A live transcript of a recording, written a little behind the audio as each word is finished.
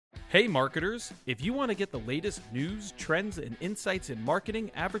Hey marketers, if you want to get the latest news, trends, and insights in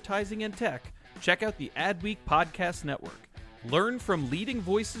marketing, advertising, and tech, check out the Adweek Podcast Network. Learn from leading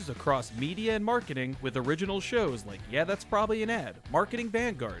voices across media and marketing with original shows like Yeah, That's Probably an Ad, Marketing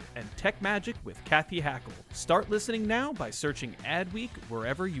Vanguard, and Tech Magic with Kathy Hackle. Start listening now by searching Adweek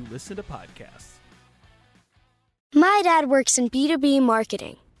wherever you listen to podcasts. My dad works in B2B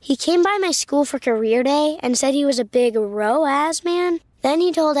marketing. He came by my school for career day and said he was a big ROAS man. Then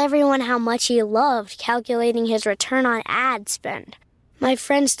he told everyone how much he loved calculating his return on ad spend. My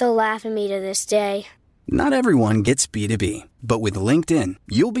friends still laugh at me to this day. Not everyone gets B2B, but with LinkedIn,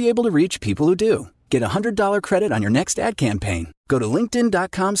 you'll be able to reach people who do. Get a $100 credit on your next ad campaign. Go to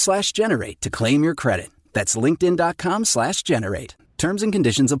linkedin.com/generate to claim your credit. That's linkedin.com/generate. Terms and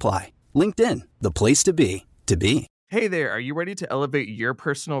conditions apply. LinkedIn, the place to be, to be. Hey there, are you ready to elevate your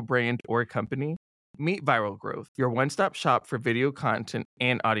personal brand or company? Meet Viral Growth, your one-stop shop for video content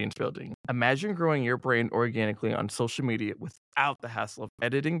and audience building. Imagine growing your brand organically on social media without the hassle of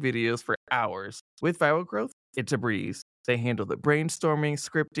editing videos for hours. With Viral Growth, it's a breeze. They handle the brainstorming,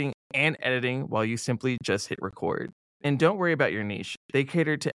 scripting, and editing while you simply just hit record. And don't worry about your niche. They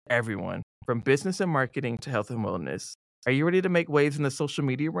cater to everyone, from business and marketing to health and wellness. Are you ready to make waves in the social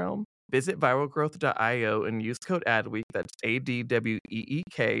media realm? Visit viralgrowth.io and use code ADWEEK, that's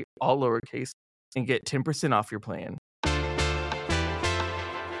ADWEEK, all lowercase, and get 10% off your plan.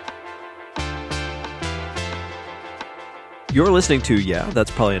 You're listening to Yeah,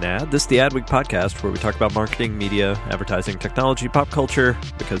 That's Probably an Ad. This is the Adweek podcast where we talk about marketing, media, advertising, technology, pop culture,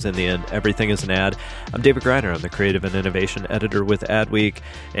 because in the end, everything is an ad. I'm David Greiner. I'm the creative and innovation editor with Adweek,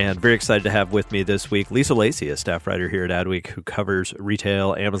 and very excited to have with me this week Lisa Lacy, a staff writer here at Adweek who covers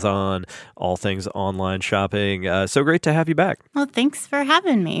retail, Amazon, all things online shopping. So great to have you back. Well, thanks for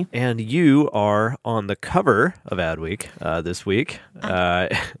having me. And you are on the cover of Adweek this week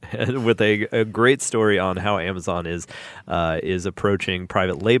with a great story on how Amazon is approaching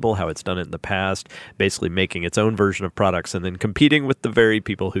private label, how it's done it in the past, basically making its own version of products and then competing with the very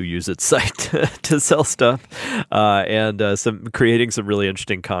people who use its site to sell stuff, and creating some really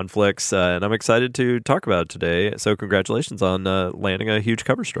interesting conflicts. And I'm excited to talk about it today. So congratulations on landing a huge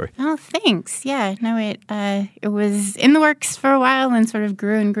cover story. Oh, thanks. Yeah, no, it was in the works for a while and sort of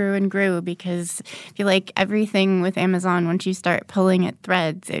grew and grew and grew, because I feel like everything with Amazon, once you start pulling at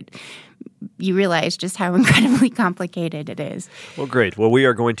threads, you realize just how incredibly complicated it is. Well, great. Well, we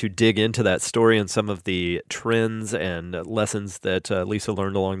are going to dig into that story and some of the trends and lessons that Lisa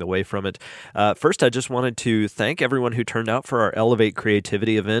learned along the way from it. First, I just wanted to thank everyone who turned out for our Elevate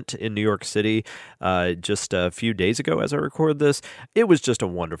Creativity event in New York City just a few days ago as I record this. It was just a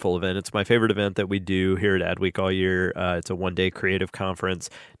wonderful event. It's my favorite event that we do here at Adweek all year. It's a one-day creative conference,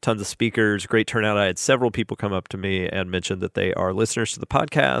 tons of speakers, great turnout. I had several people come up to me and mention that they are listeners to the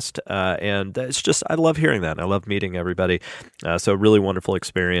podcast, and it's just, I love hearing that. I love meeting everybody. So really wonderful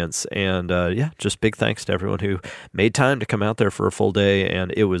experience. And just big thanks to everyone who made time to come out there for a full day.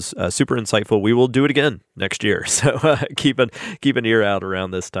 And it was super insightful. We will do it again next year. So keep an ear out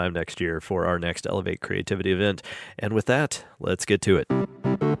around this time next year for our next Elevate Creativity event. And with that, let's get to it.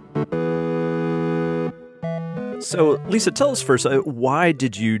 So, Lisa, tell us first, why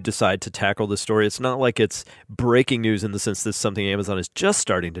did you decide to tackle this story? It's not like it's breaking news in the sense this is something Amazon is just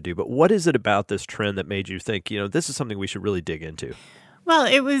starting to do, but what is it about this trend that made you think, this is something we should really dig into? Well,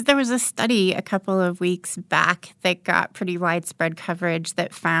 there was a study a couple of weeks back that got pretty widespread coverage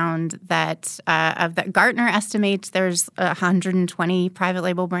that found that Gartner estimates there's 120 private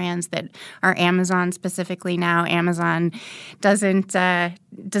label brands that are Amazon specifically now. Amazon doesn't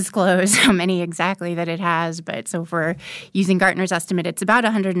disclose how many exactly that it has, but so if we're using Gartner's estimate, it's about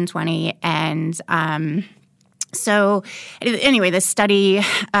 120. And so anyway, the study,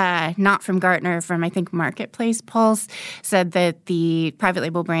 not from Gartner, from I think Marketplace Pulse, said that the private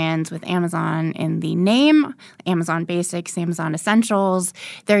label brands with Amazon in the name, Amazon Basics, Amazon Essentials,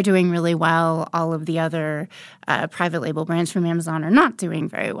 they're doing really well. All of the other private label brands from Amazon are not doing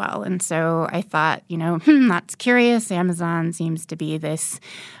very well. And so I thought, that's curious. Amazon seems to be this,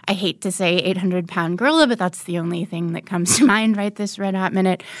 I hate to say 800-pound gorilla, but that's the only thing that comes to mind right this red hot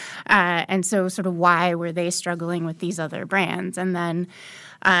minute. And so sort of why were they struggling with these other brands? And then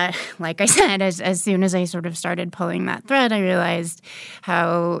like I said, as soon as I sort of started pulling that thread, I realized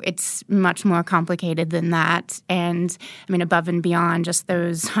how it's much more complicated than that. And I mean, above and beyond just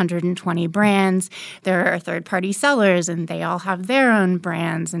those 120 brands, there are third-party sellers, and they all have their own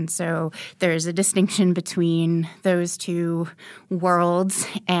brands. And so there's a distinction between those two worlds.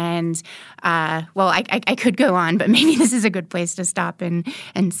 And, I could go on, but maybe this is a good place to stop and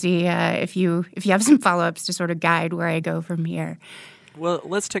see if you have some follow-ups to sort of guide where I go from here. Well,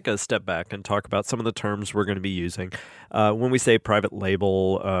 let's take a step back and talk about some of the terms we're going to be using. When we say private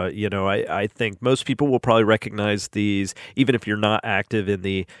label, I think most people will probably recognize these, even if you're not active in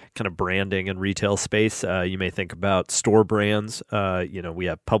the kind of branding and retail space. You may think about store brands. We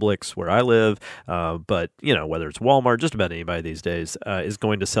have Publix where I live, but, whether it's Walmart, just about anybody these days is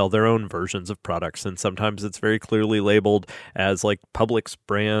going to sell their own versions of products. And sometimes it's very clearly labeled as like Publix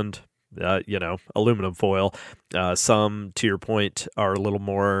brand, aluminum foil. Some, to your point, are a little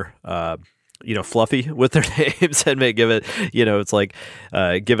more, fluffy with their names and may give it, it's like,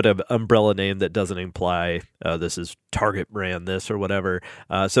 give it an umbrella name that doesn't imply this is Target brand this or whatever.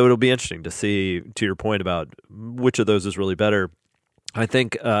 So it'll be interesting to see, to your point about which of those is really better. I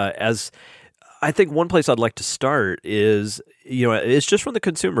think one place I'd like to start is, it's just from the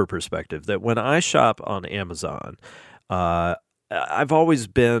consumer perspective that when I shop on Amazon, I've always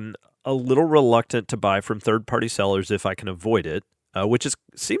been a little reluctant to buy from third-party sellers if I can avoid it, which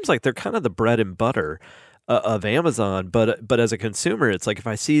seems like they're kind of the bread and butter of Amazon. But as a consumer, it's like if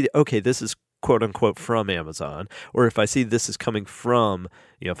I see, okay, this is quote-unquote from Amazon, or if I see this is coming from,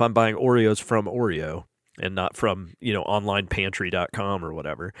 if I'm buying Oreos from Oreo and not from, onlinepantry.com or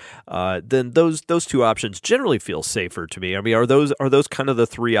whatever, then those two options generally feel safer to me. I mean, are those kind of the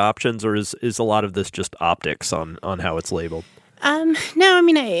three options, or is a lot of this just optics on how it's labeled? No, I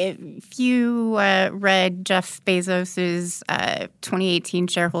mean, if you read Jeff Bezos's 2018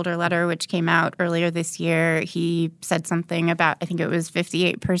 shareholder letter, which came out earlier this year, he said something about, I think it was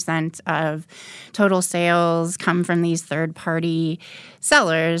 58% of total sales come from these third-party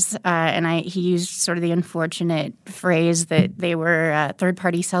sellers. And he used sort of the unfortunate phrase that they were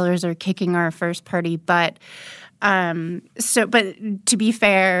third-party sellers are kicking our first-party butt. But to be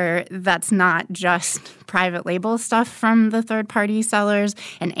fair, that's not just private label stuff from the third-party sellers.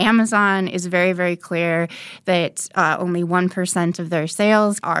 And Amazon is very, very clear that only 1% of their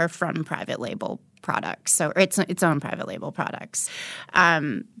sales are from private label products, so its own private label products.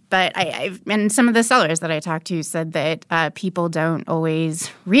 But and some of the sellers that I talked to said that people don't always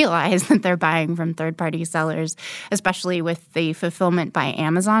realize that they're buying from third-party sellers, especially with the Fulfillment by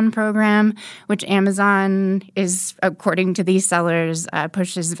Amazon program, which Amazon is, according to these sellers,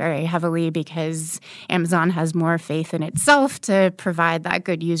 pushes very heavily because Amazon has more faith in itself to provide that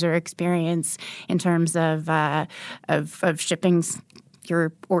good user experience in terms of shipping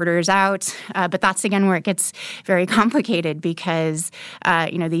your orders out. But that's, again, where it gets very complicated because,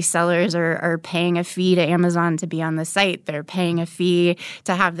 these sellers are paying a fee to Amazon to be on the site. They're paying a fee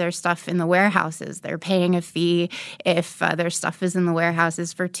to have their stuff in the warehouses. They're paying a fee if their stuff is in the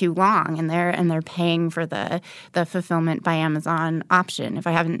warehouses for too long, and they're paying for the Fulfillment by Amazon option, if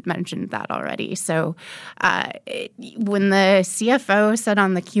I haven't mentioned that already. So when the CFO said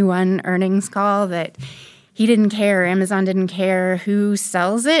on the Q1 earnings call that he didn't care, Amazon didn't care who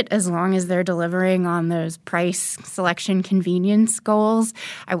sells it as long as they're delivering on those price, selection, convenience goals,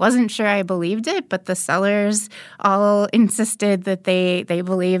 I wasn't sure I believed it, but the sellers all insisted that they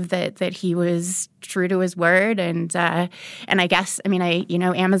believed that he was true to his word. And I guess,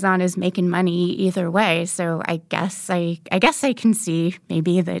 Amazon is making money either way, so I guess I can see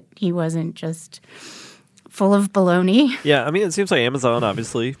maybe that he wasn't just full of baloney. Yeah, it seems like Amazon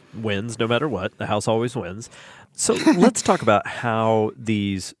obviously wins no matter what. The house always wins. So let's talk about how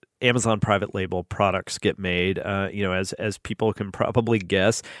these Amazon private label products get made. As people can probably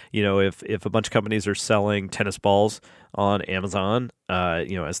guess, if a bunch of companies are selling tennis balls on Amazon,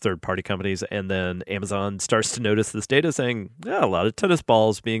 as third-party companies, and then Amazon starts to notice this data saying, a lot of tennis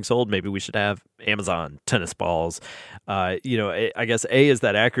balls being sold, maybe we should have Amazon tennis balls. I guess A, is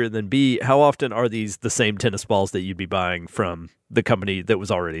that accurate? And then B, how often are these the same tennis balls that you'd be buying from the company that was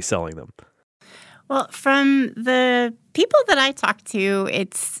already selling them? Well, from the people that I talk to,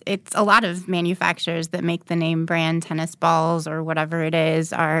 it's a lot of manufacturers that make the name brand tennis balls or whatever it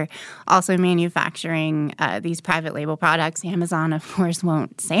is are also manufacturing these private label products. Amazon, of course,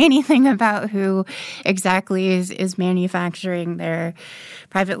 won't say anything about who exactly is manufacturing their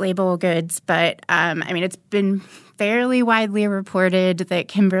private label goods. But, it's been fairly widely reported that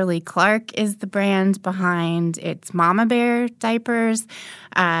Kimberly-Clark is the brand behind its Mama Bear diapers.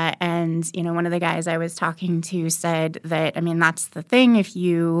 And one of the guys I was talking to said that, that's the thing. If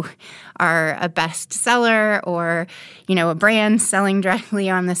you are a bestseller or, a brand selling directly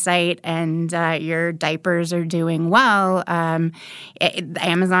on the site and your diapers are doing well,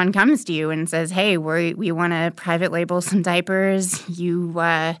 Amazon comes to you and says, hey, we want to private label some diapers. You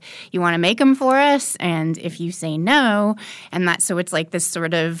want to make them for us? And if you say no, no. And so it's like this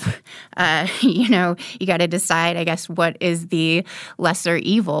sort of, you got to decide, I guess, what is the lesser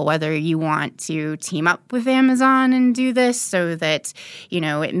evil, whether you want to team up with Amazon and do this so that,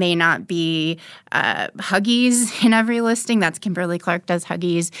 it may not be Huggies in every listing. That's Kimberly-Clark does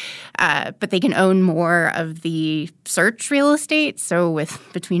Huggies. But they can own more of the search real estate. So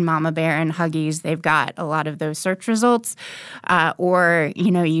between Mama Bear and Huggies, they've got a lot of those search results. Or,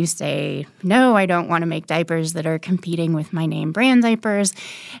 you say, no, I don't want to make diapers that are competing with my name brand diapers.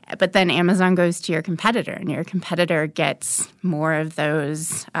 But then Amazon goes to your competitor, and your competitor gets more of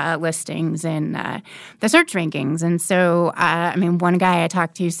those listings in the search rankings. And so, one guy I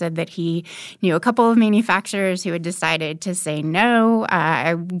talked to said that he knew a couple of manufacturers who had decided to say no.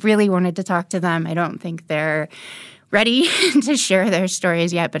 I really wanted to talk to them. I don't think they're ready to share their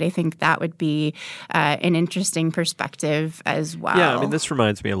stories yet, but I think that would be an interesting perspective as well. Yeah, this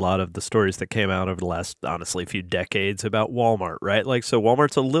reminds me a lot of the stories that came out over the last, honestly, few decades about Walmart, right? So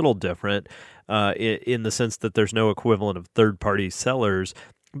Walmart's a little different in the sense that there's no equivalent of third-party sellers.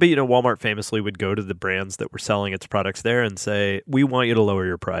 But, Walmart famously would go to the brands that were selling its products there and say, we want you to lower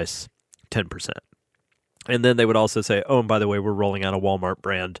your price 10%. And then they would also say, oh, and by the way, we're rolling out a Walmart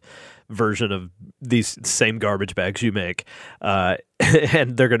brand version of these same garbage bags you make,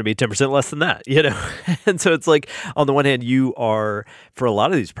 and they're going to be 10% less than that, And so it's like, on the one hand, you are, for a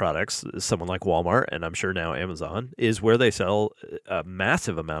lot of these products, someone like Walmart, and I'm sure now Amazon, is where they sell a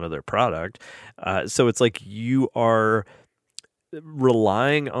massive amount of their product. So it's like you are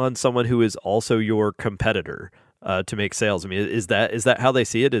relying on someone who is also your competitor to make sales. Is that how they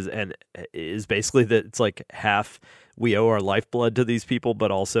see it? Is basically that it's like half we owe our lifeblood to these people, but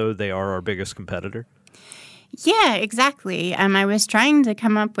also they are our biggest competitor? Yeah, exactly. I was trying to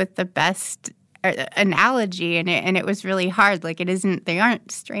come up with the best analogy, and it was really hard. They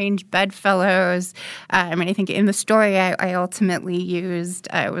aren't strange bedfellows. I think in the story I ultimately used,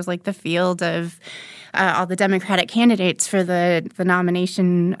 it was like the field of all the Democratic candidates for the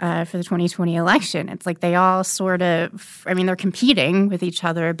nomination for the 2020 election. It's like they all sort of, they're competing with each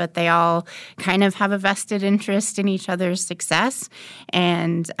other, but they all kind of have a vested interest in each other's success.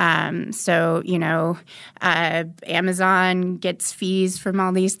 And so, Amazon gets fees from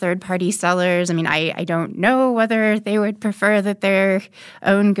all these third-party sellers. I don't know whether they would prefer that their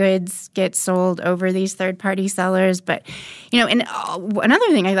own goods get sold over these third-party sellers. But, and another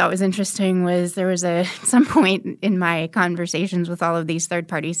thing I thought was interesting was there was some point in my conversations with all of these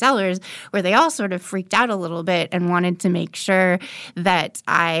third-party sellers where they all sort of freaked out a little bit and wanted to make sure that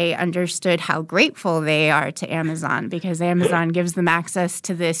I understood how grateful they are to Amazon, because Amazon gives them access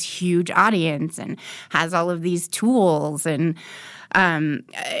to this huge audience and has all of these tools. And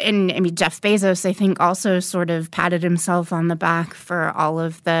Jeff Bezos, I think, also sort of patted himself on the back for all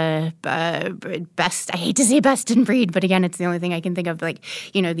of the best, I hate to say best in breed, but again, it's the only thing I can think of,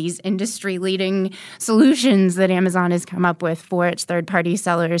 these industry-leading solutions that Amazon has come up with for its third-party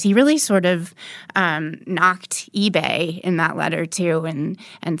sellers. He really sort of knocked eBay in that letter, too,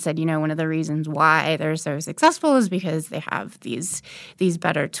 and said, one of the reasons why they're so successful is because they have these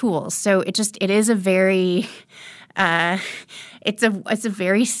better tools. So it is a very... it's a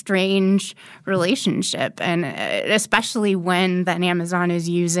very strange relationship, and especially when then Amazon is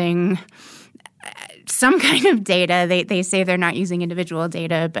using some kind of data. They say they're not using individual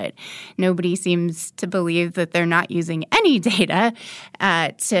data, but nobody seems to believe that they're not using any data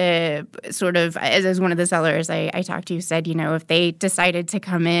to sort of, as one of the sellers I talked to said, if they decided to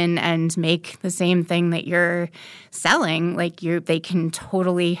come in and make the same thing that you're selling, they can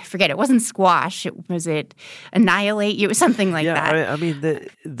totally forget. It wasn't squash. Was it annihilate you? It was something like that.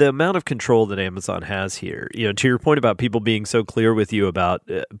 The amount of control that Amazon has here, to your point about people being so clear with you about,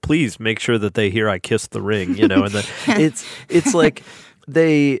 please make sure that they hear I kissed the ring, and it's like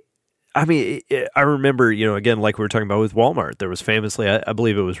they, I remember, again, like we were talking about with Walmart, there was famously, I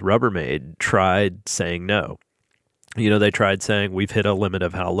believe it was Rubbermaid tried saying no. They tried saying we've hit a limit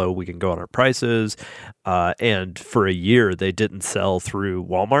of how low we can go on our prices, and for a year they didn't sell through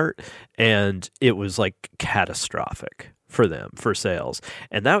Walmart, and it was like catastrophic for them for sales.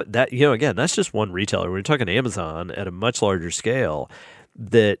 And that again, that's just one retailer. We're talking Amazon at a much larger scale.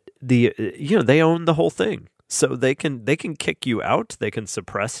 That they own the whole thing, so they can kick you out, they can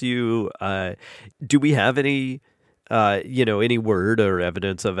suppress you. Do we have any word or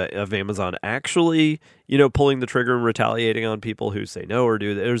evidence of Amazon actually pulling the trigger and retaliating on people who say no or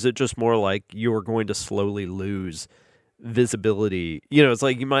do that? Or is it just more like you're going to slowly lose visibility? It's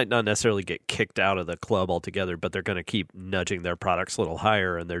like you might not necessarily get kicked out of the club altogether, but they're going to keep nudging their products a little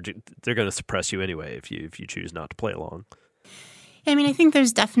higher, and they're going to suppress you anyway if you choose not to play along. I mean, I think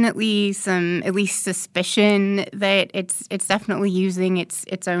there's definitely some, at least suspicion that it's definitely using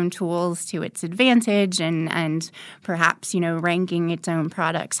its own tools to its advantage and perhaps, ranking its own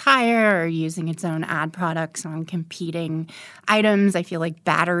products higher or using its own ad products on competing items. I feel like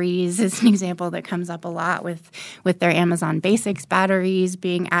batteries is an example that comes up a lot with their Amazon Basics batteries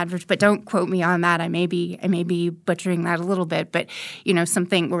being advertised. But don't quote me on that. I may be butchering that a little bit. But,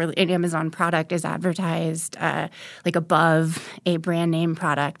 something where an Amazon product is advertised like above a brand name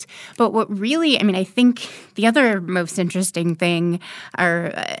product. But what really, I think the other most interesting thing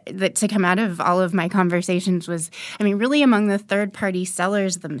that to come out of all of my conversations was, really among the third-party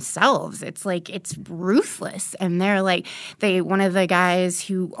sellers themselves. It's like it's ruthless. And they're like, one of the guys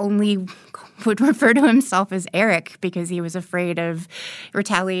who only would refer to himself as Eric because he was afraid of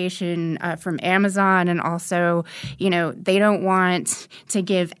retaliation from Amazon. And also, they don't want to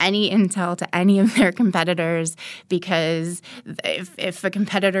give any intel to any of their competitors because if a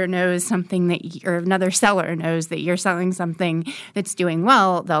competitor knows something or another seller knows that you're selling something that's doing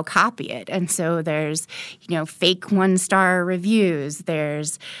well, they'll copy it. And so there's, fake 1-star reviews.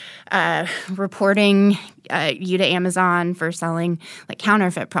 There's reporting you to Amazon for selling like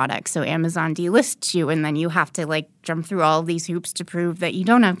counterfeit products. So Amazon delists you, and then you have to jump through all of these hoops to prove that you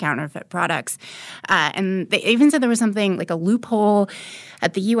don't have counterfeit products. And they even said there was something like a loophole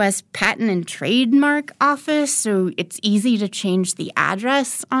at the U.S. Patent and Trademark Office. So it's easy to change the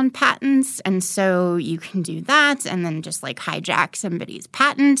address on patents. And so you can do that and then just hijack somebody's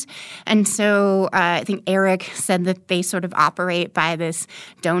patent. And so I think Eric said that they sort of operate by this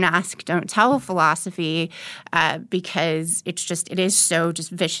don't ask, don't tell philosophy because it is so just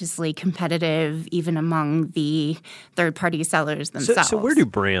viciously competitive even among the third-party sellers themselves. So where do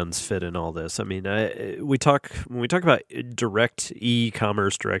brands fit in all this? When we talk about direct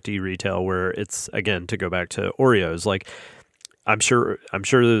e-commerce, direct e-retail, where it's, again, to go back to Oreos, I'm sure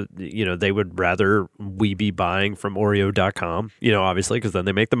they would rather we be buying from Oreo.com, obviously, because then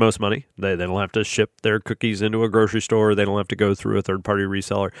they make the most money. They don't have to ship their cookies into a grocery store. They don't have to go through a third-party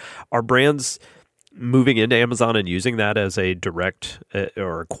reseller. Are brands moving into Amazon and using that as a direct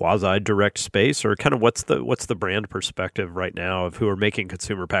or quasi-direct space, or kind of what's the brand perspective right now of who are making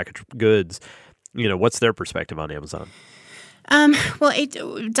consumer packaged goods? What's their perspective on Amazon?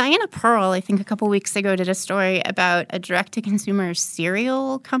 Diana Pearl, I think a couple weeks ago, did a story about a direct-to-consumer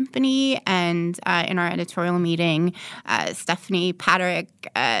cereal company, and in our editorial meeting, Stephanie Patrick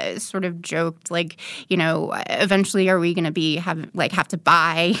sort of joked, eventually are we going to have to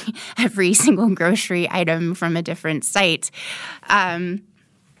buy every single grocery item from a different site? I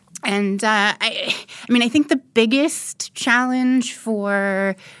think the biggest challenge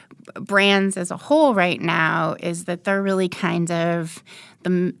for brands as a whole right now is that they're really kind of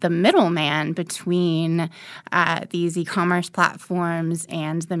the middleman between these e-commerce platforms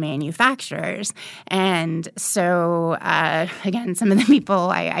and the manufacturers. And so, again, some of the people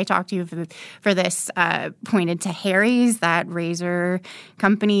I talked to for this pointed to Harry's, that razor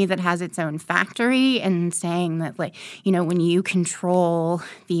company that has its own factory, and saying that, when you control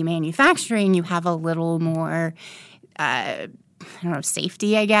the manufacturing, you have a little more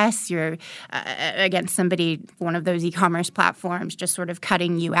safety, I guess. You're against one of those e-commerce platforms just sort of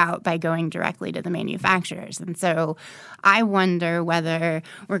cutting you out by going directly to the manufacturers. And so I wonder whether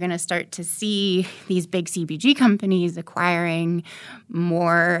we're going to start to see these big CPG companies acquiring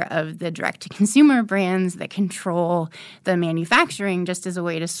more of the direct-to-consumer brands that control the manufacturing just as a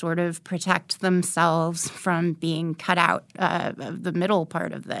way to sort of protect themselves from being cut out of the middle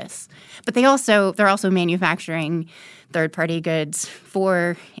part of this. But they're also manufacturing third-party goods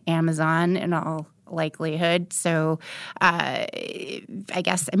for Amazon in all likelihood. So I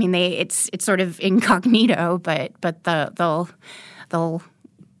guess it's sort of incognito, but they'll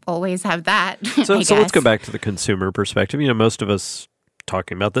always have that. So let's go back to the consumer perspective. Most of us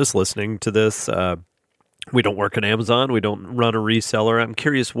talking about this, listening to this, we don't work at Amazon. We don't run a reseller. I'm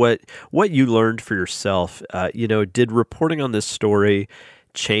curious what you learned for yourself. Did reporting on this story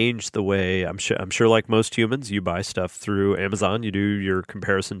change the way, I'm sure like most humans, you buy stuff through Amazon, you do your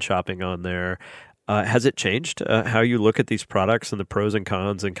comparison shopping on there. Has it changed how you look at these products and the pros and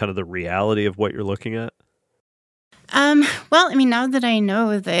cons and kind of the reality of what you're looking at? Now that I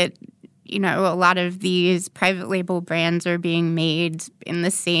know that, a lot of these private label brands are being made in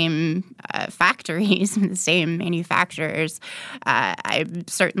the same factories, the same manufacturers. I'm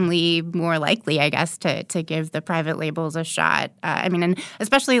certainly more likely, I guess, to give the private labels a shot. And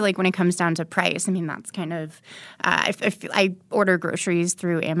especially like when it comes down to price. I mean, that's kind of I order groceries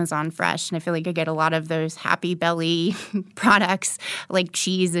through Amazon Fresh, and I feel like I get a lot of those Happy Belly products like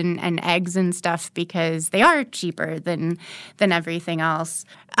cheese and eggs and stuff because they are cheaper than everything else.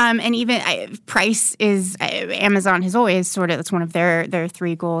 And even price is Amazon has always sort of that's one of their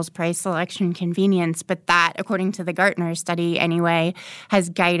three goals: price, selection, convenience. But that, according to the Gartner study, anyway, has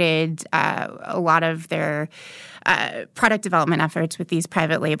guided a lot of their product development efforts with these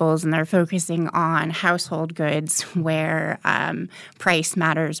private labels, and they're focusing on household goods where price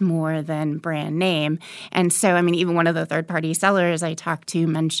matters more than brand name. And so, I mean, even one of the third-party sellers I talked to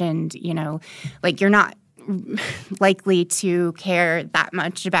mentioned, like you're not likely to care that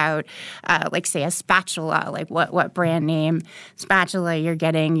much about, like, say, a spatula, like what brand name spatula you're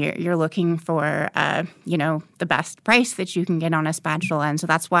getting. You're looking for, the best price that you can get on a spatula. And so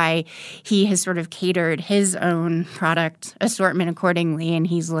that's why he has sort of catered his own product assortment accordingly. And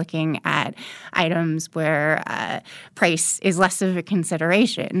he's looking at items where price is less of a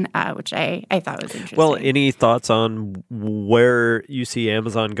consideration, which I thought was interesting. Well, any thoughts on where you see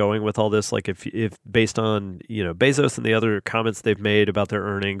Amazon going with all this? Like if based on, Bezos and the other comments they've made about their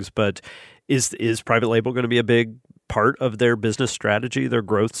earnings, but is private label going to be a big part of their business strategy, their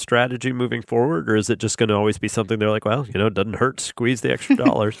growth strategy moving forward? Or is it just going to always be something they're like, well, it doesn't hurt to squeeze the extra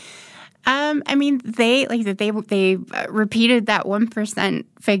dollars? They repeated that 1%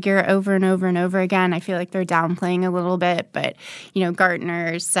 figure over and over and over again. I feel like they're downplaying a little bit, but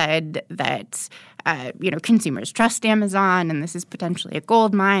Gartner said that consumers trust Amazon, and this is potentially a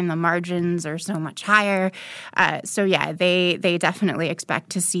gold mine. The margins are so much higher. They definitely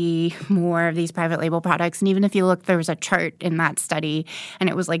expect to see more of these private label products. And even if you look, there was a chart in that study, and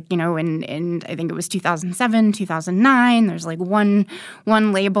it was like, in I think it was 2007, 2009, there's like one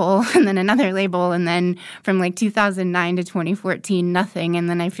label and then another label, and then from like 2009 to 2014, nothing. And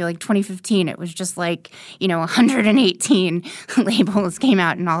then I feel like 2015, it was just like, 118 labels came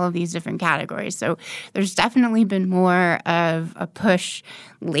out in all of these different categories. So there's definitely been more of a push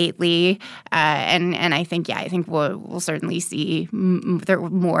lately, and I think we'll certainly see there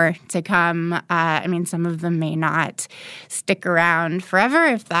more to come. Some of them may not stick around forever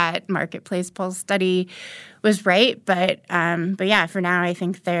if that Marketplace Pulse study was right, but for now I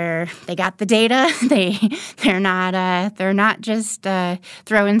think they got the data. They're not just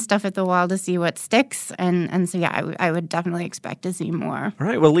throwing stuff at the wall to see what sticks, and so I would definitely expect to see more. All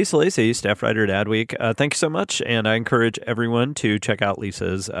right, well, Lisa Lacy, staff writer at Adweek, thank you so much, and I encourage everyone to check out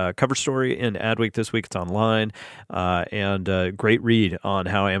Lisa's cover story in Adweek this week. It's online, and a great read on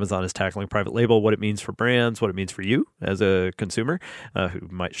how Amazon is tackling private label, what it means for brands, what it means for you as a consumer who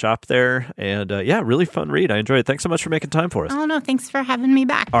might shop there, and really fun read. I enjoyed it. Thanks so much for making time for us. Oh, no, thanks for having me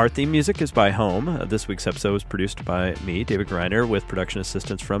back. Our theme music is by Home. This week's episode was produced by me, David Greiner, with production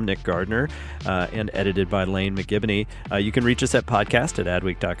assistance from Nick Gardner, and edited by Lane McGibney. You can reach us at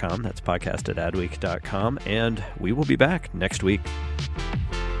podcast@adweek.com. That's podcast@adweek.com, and we will be back next week.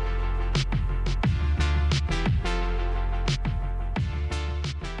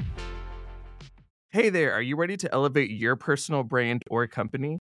 Hey there, are you ready to elevate your personal brand or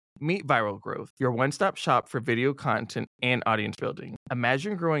company? Meet Viral Growth, your one-stop shop for video content and audience building.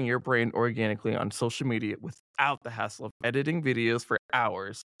 Imagine growing your brand organically on social media without the hassle of editing videos for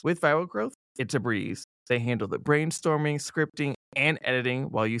hours. With Viral Growth, it's a breeze. They handle the brainstorming, scripting, and editing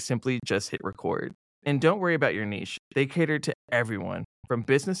while you simply just hit record. And don't worry about your niche. They cater to everyone, from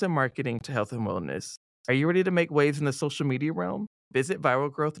business and marketing to health and wellness. Are you ready to make waves in the social media realm? Visit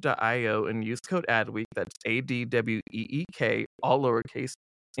viralgrowth.io and use code ADWEEK, that's ADWEEK, all lowercase,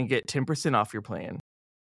 and get 10% off your plan.